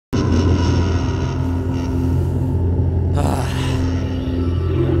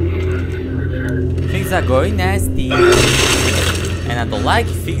Things are going nasty. And I don't like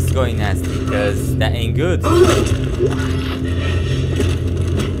things going nasty, because that ain't good.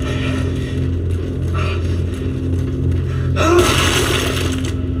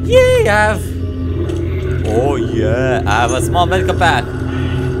 Yay, I have... Oh yeah, I have a small medical pack.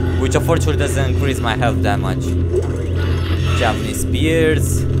 Which unfortunately doesn't increase my health that much. Japanese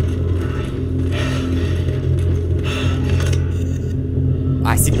spears.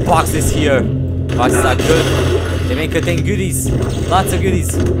 I see boxes here. Boxes are good. They may contain goodies. Lots of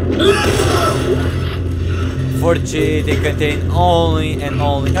goodies. Fortunately, they contain only and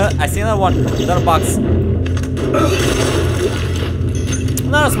only... I see another one. Another box.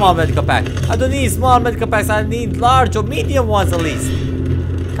 Another small medical pack. I don't need small medical packs. I need large or medium ones at least.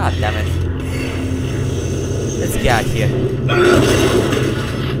 God damn it. Let's get out here.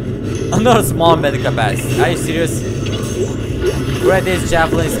 Another small medical pack. Are you serious? Where is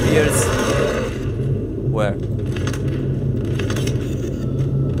javelin spears? Where?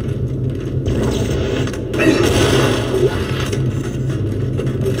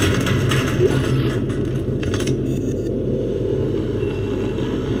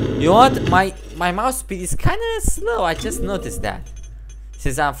 You know what? My mouse speed is kind of slow. I just noticed that.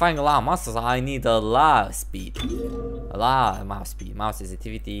 Since I'm fighting a lot of monsters, I need a lot of speed. A lot of mouse speed. Mouse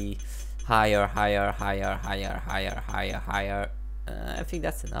sensitivity. Higher, higher, higher, higher, higher, higher, higher. I think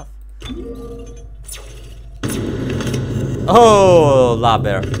that's enough. Oh, lot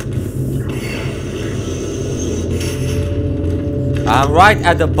better. I'm right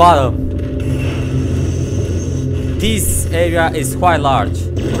at the bottom. This area is quite large.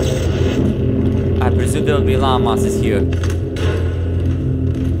 I presume there will be a lot of monsters here.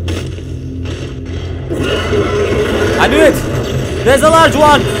 I knew it! There's a large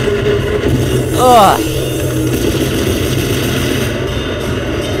one! Ugh.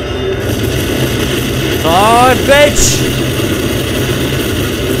 Oh, bitch!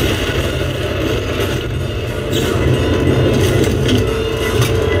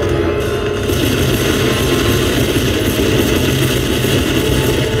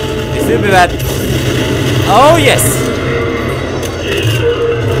 This will be bad. Oh, yes!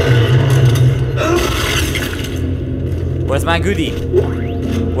 Where's my goodie?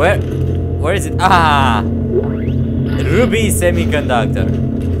 Where is it? Ah! Ruby semiconductor.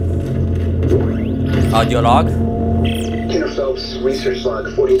 Audio log. Kenner Phelps, research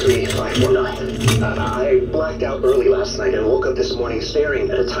log 43549. I blacked out early last night and woke up this morning staring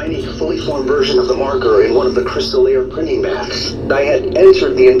at a tiny, fully formed version of the marker in one of the crystal layer printing baths. I had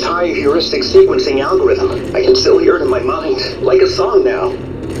entered the entire heuristic sequencing algorithm. I can still hear it in my mind, like a song now.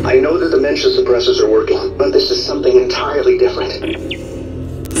 I know the dementia suppressors are working, but this is something entirely different.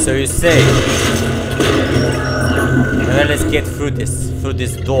 So you say, well, let's get through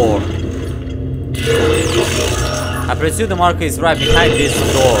this door. I presume the marker is right behind this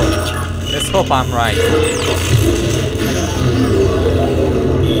door. Let's hope I'm right.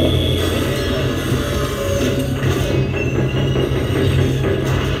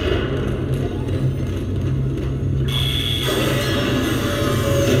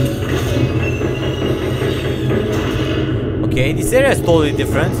 Okay, this area is totally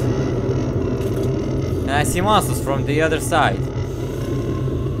different. And I see monsters from the other side.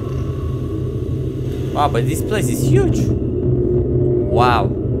 Wow, but this place is huge. Wow.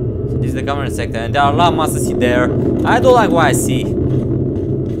 So this is the government sector, and there are a lot of monsters in there. I don't like what I see.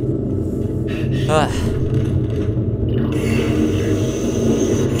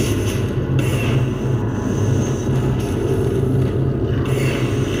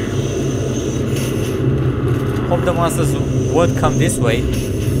 Hope the monsters won't come this way.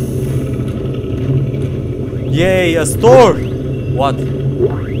 Yay, a store! What?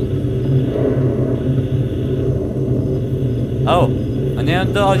 Oh, and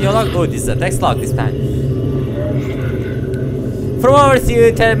then the audio log. Oh, this is a text log this time. From our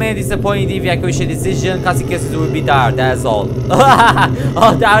CEO, tell me disappointing the evacuation decision. Consequences will be dire. That's all.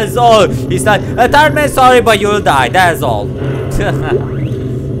 Oh, that is all. He's like, third man, sorry, but you'll die. That's all.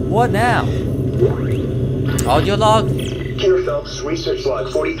 What now? Audio log. Kenner Phelps, research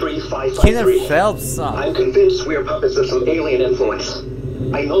log 43553. Kenner Phelps. I'm convinced we are puppets of some alien influence.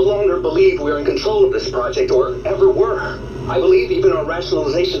 I no longer believe we're in control of this project or ever were. I believe even our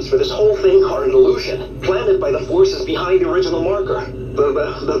rationalizations for this whole thing are an illusion, planted by the forces behind the original marker.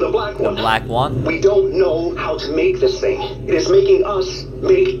 The black one. The black one? We don't know how to make this thing. It is making us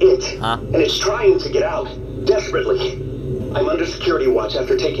make it. And it's trying to get out, desperately. I'm under security watch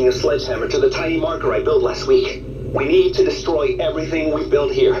after taking a sledgehammer to the tiny marker I built last week. We need to destroy everything we've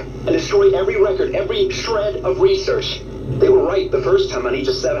built here, and destroy every record, every shred of research. They were right the first time on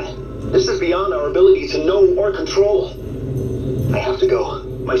Aegis 7. This is beyond our ability to know or control. I have to go.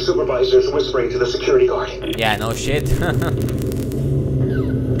 My supervisor is whispering to the security guard. Yeah, no shit.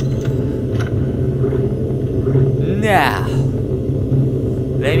 Now,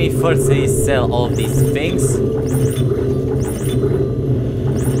 let me firstly sell all of these things.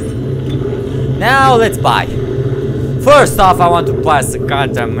 Now let's buy. First off, I want to buy the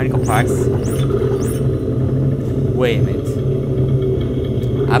goddamn medical packs. Wait a minute.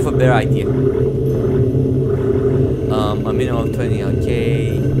 I have a better idea. A minimum of 20,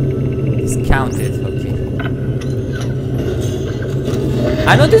 okay. Discounted, okay.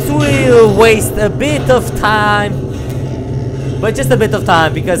 I know this will waste a bit of time, but just a bit of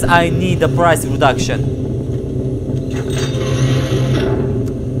time because I need the price reduction.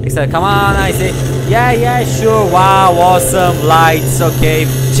 Excellent, come on, I say. Yeah, sure, wow, awesome, lights, okay,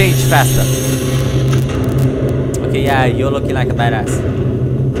 change faster. Okay, yeah, you're looking like a badass.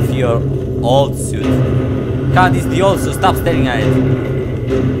 With your old suit. God, it's the old suit, stop staring at it.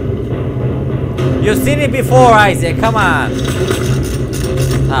 You've seen it before, Isaac, come on.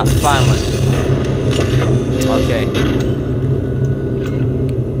 Ah, finally. Okay.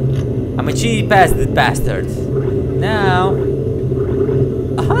 I'm a cheap ass bastard. Now.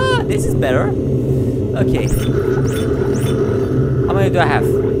 Aha, this is better. Okay. How many do I have?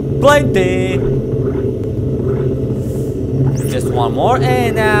 Plenty. Just one more,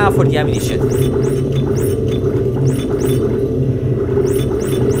 and now for the ammunition.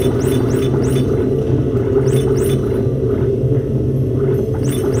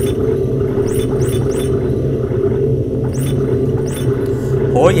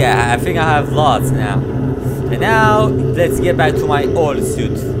 Oh yeah, I think I have lots now. And now, let's get back to my old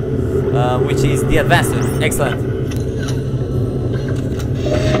suit, which is the advanced suit. Excellent.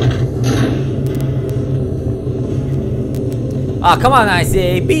 Ah, come on, I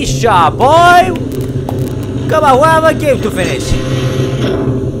say, be sharp, boy! Come on, we have a game to finish.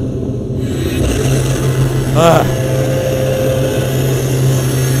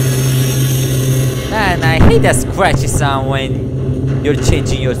 Man, I hate that scratchy sound when you're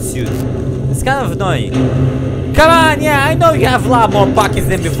changing your suit. It's kind of annoying. Come on, yeah, I know you have a lot more pockets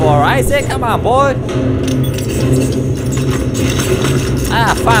than before. I say, come on, boy.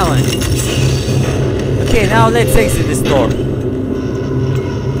 Ah, finally. Okay, now let's exit the store.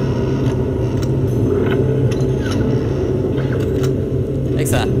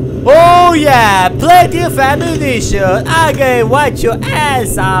 Excellent. Oh yeah, plenty of ammunition. I can watch your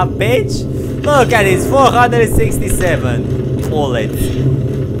ass off, bitch. Look at this, 467 bullets.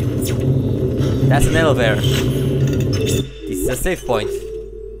 That's an elevator. This is a safe point.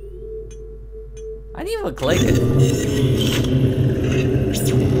 I didn't even click it.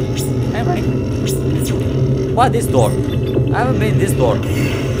 Anyway. What, this door? I haven't been in this door.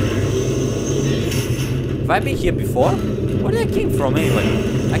 Have I been here before? Where did I came from anyway?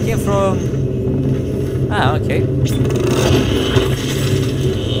 I came from... Ah, okay.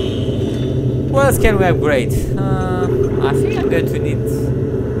 What else can we upgrade? I think I'm going to need...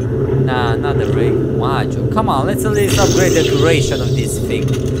 Nah, not the ray module. Come on, let's at least upgrade the duration of this thing.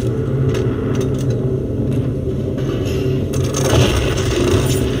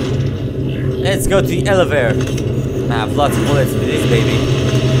 Let's go to the elevator. I have lots of bullets with this baby.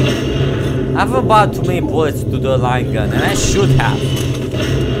 I have about too many bullets to the line gun, and I should have.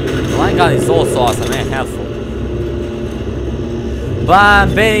 The line gun is also awesome and helpful. But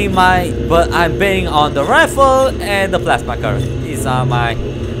I'm betting on the rifle and the plasma cutter. These are my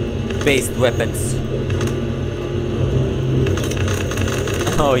based weapons.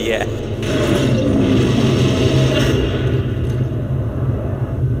 Oh yeah.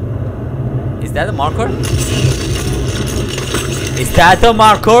 Is that a marker? Is that a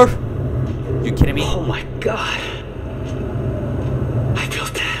marker? You kidding me? Oh my god. I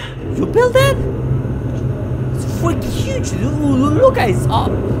built that. You built that? It's freaking huge. Look at it's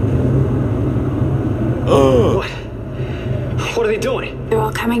up. What are they doing? They're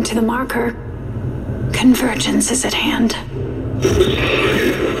all coming to the marker. Convergence is at hand.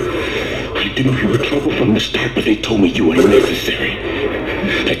 I knew you were trouble from the start, but they told me you were necessary.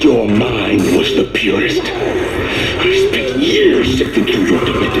 That your mind was the purest. I spent years sifting through your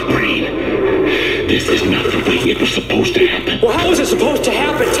demented brain. This is not the way it was supposed to happen. Well, how was it supposed to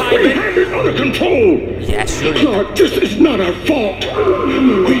happen, We Timon? had it under control. Yeah, sure. Clark, this is not our fault.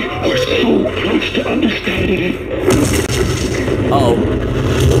 We were so close to understanding it. Uh-oh.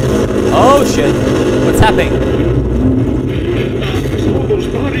 Oh shit. What's happening? All those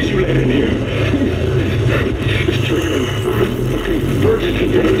bodies you let in here. It's triggering.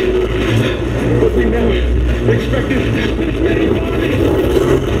 participate. But we never expected this many bodies.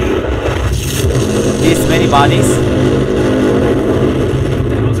 These many bodies.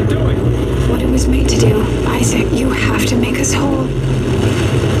 How's it doing? What it was made to do. Isaac, you have to make us whole.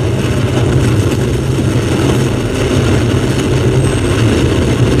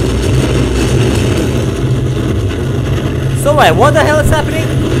 So wait, what the hell is happening?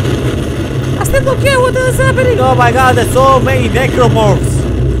 I still don't care what the hell is happening. Oh my god, there's so many necromorphs.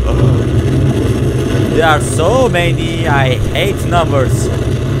 There are so many. I hate numbers.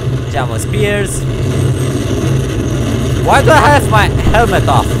 Jama spears. Why do I have my helmet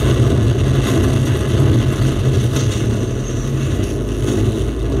off?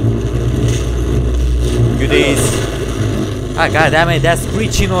 Goodies. Ah, god damn it, that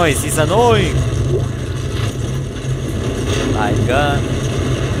screechy noise is annoying. Light gun.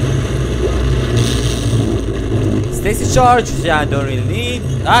 Stacy charge. Yeah, I don't really need.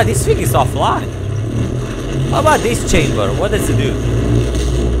 Ah, this thing is offline. How about this chamber? What does it do?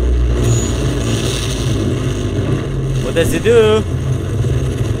 What does it do?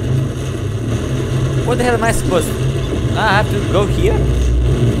 What the hell am I supposed to? I have to go here?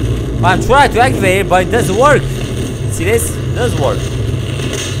 I'm trying to activate it, but it doesn't work. See this? It does work.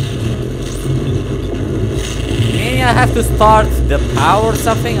 Maybe I have to start the power or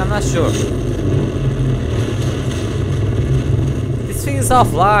something? I'm not sure. This thing is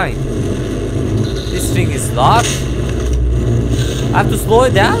offline. This thing is locked. I have to slow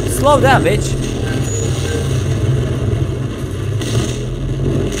it down? Slow down, bitch.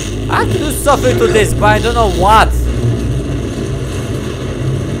 I have to do something to this, but I don't know what.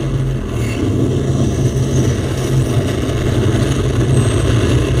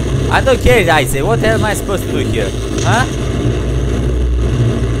 I don't care, I say. What the hell am I supposed to do here? Huh?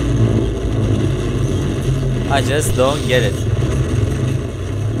 I just don't get it.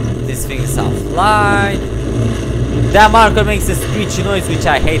 This thing is offline. That marker makes a screechy noise, which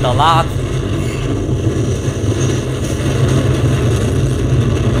I hate a lot.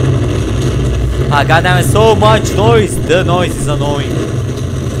 Ah, goddamn, so much noise. The noise is annoying.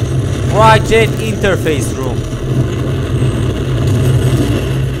 Project interface room.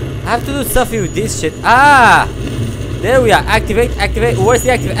 I have to do something with this shit. Ah! There we are. Activate, activate. Where's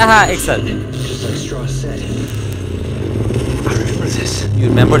the activate? Aha, excellent. Just like Straw said. I remember this. You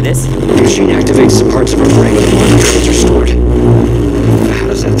remember this? The machine activates the parts of our brain where the traits are stored. But how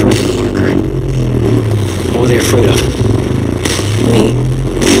does that threaten the marker? What are they afraid of? Me.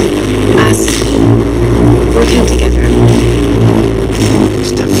 Us. Working together.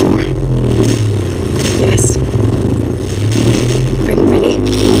 Step 4. Yes. Are you ready?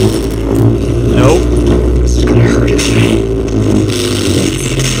 No. This is gonna hurt, isn't it?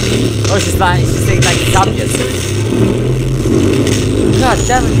 Oh, she's saying like it's obvious. God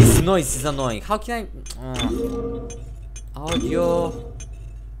damn it, this noise is annoying. How can I... Audio...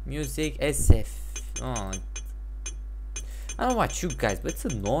 Music, SF... Oh. I don't know about you guys, but it's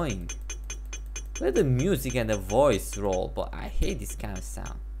annoying. Let the music and the voice roll, but I hate this kind of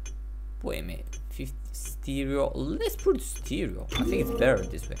sound. Wait a minute. 50 stereo. Let's put stereo. I think it's better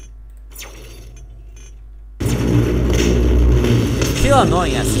this way. Still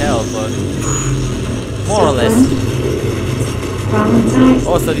annoying as hell, but more or less.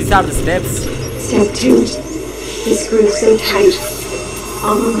 Also, these are the steps. Step 2. This groove so tight.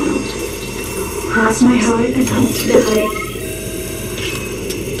 All around. Cross my heart and hope to the height.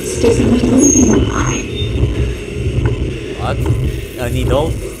 Stick a needle in my eye. What? A needle?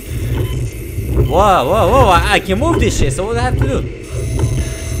 Whoa, whoa, whoa, I can move this shit, so what do I have to do?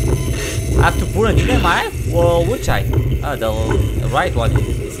 I have to put a needle in my eye? Well, which eye? Ah, the right one,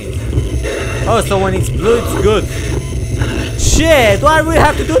 it seems. Oh, so when it's blue, it's good. Shit, do I really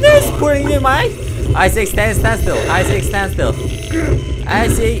have to do this? Putting it in my eye? I say stand still. I say stand still. I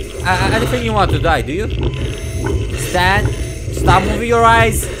say, I don't think you want to die, do you? Stand. Stop moving your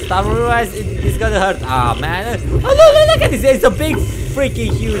eyes. Stop moving your eyes. It's gonna hurt. Ah, man. Oh, look at this. It's a big,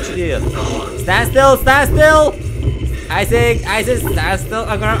 freaking huge deal. Stand still. Stand still. I say, stand still.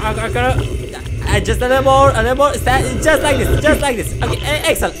 I'm gonna. Just a little more. Stand. Just like this. Just like this. Okay.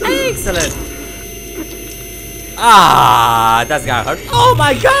 Excellent. Excellent. Ah, that's gonna hurt. Oh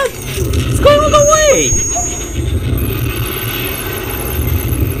my God. It's going all the way.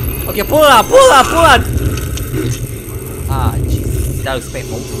 Okay, pull out. Pull out. Pull out. Ah, jeez, that looks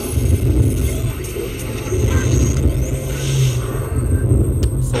painful.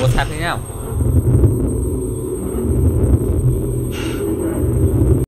 So what's happening now?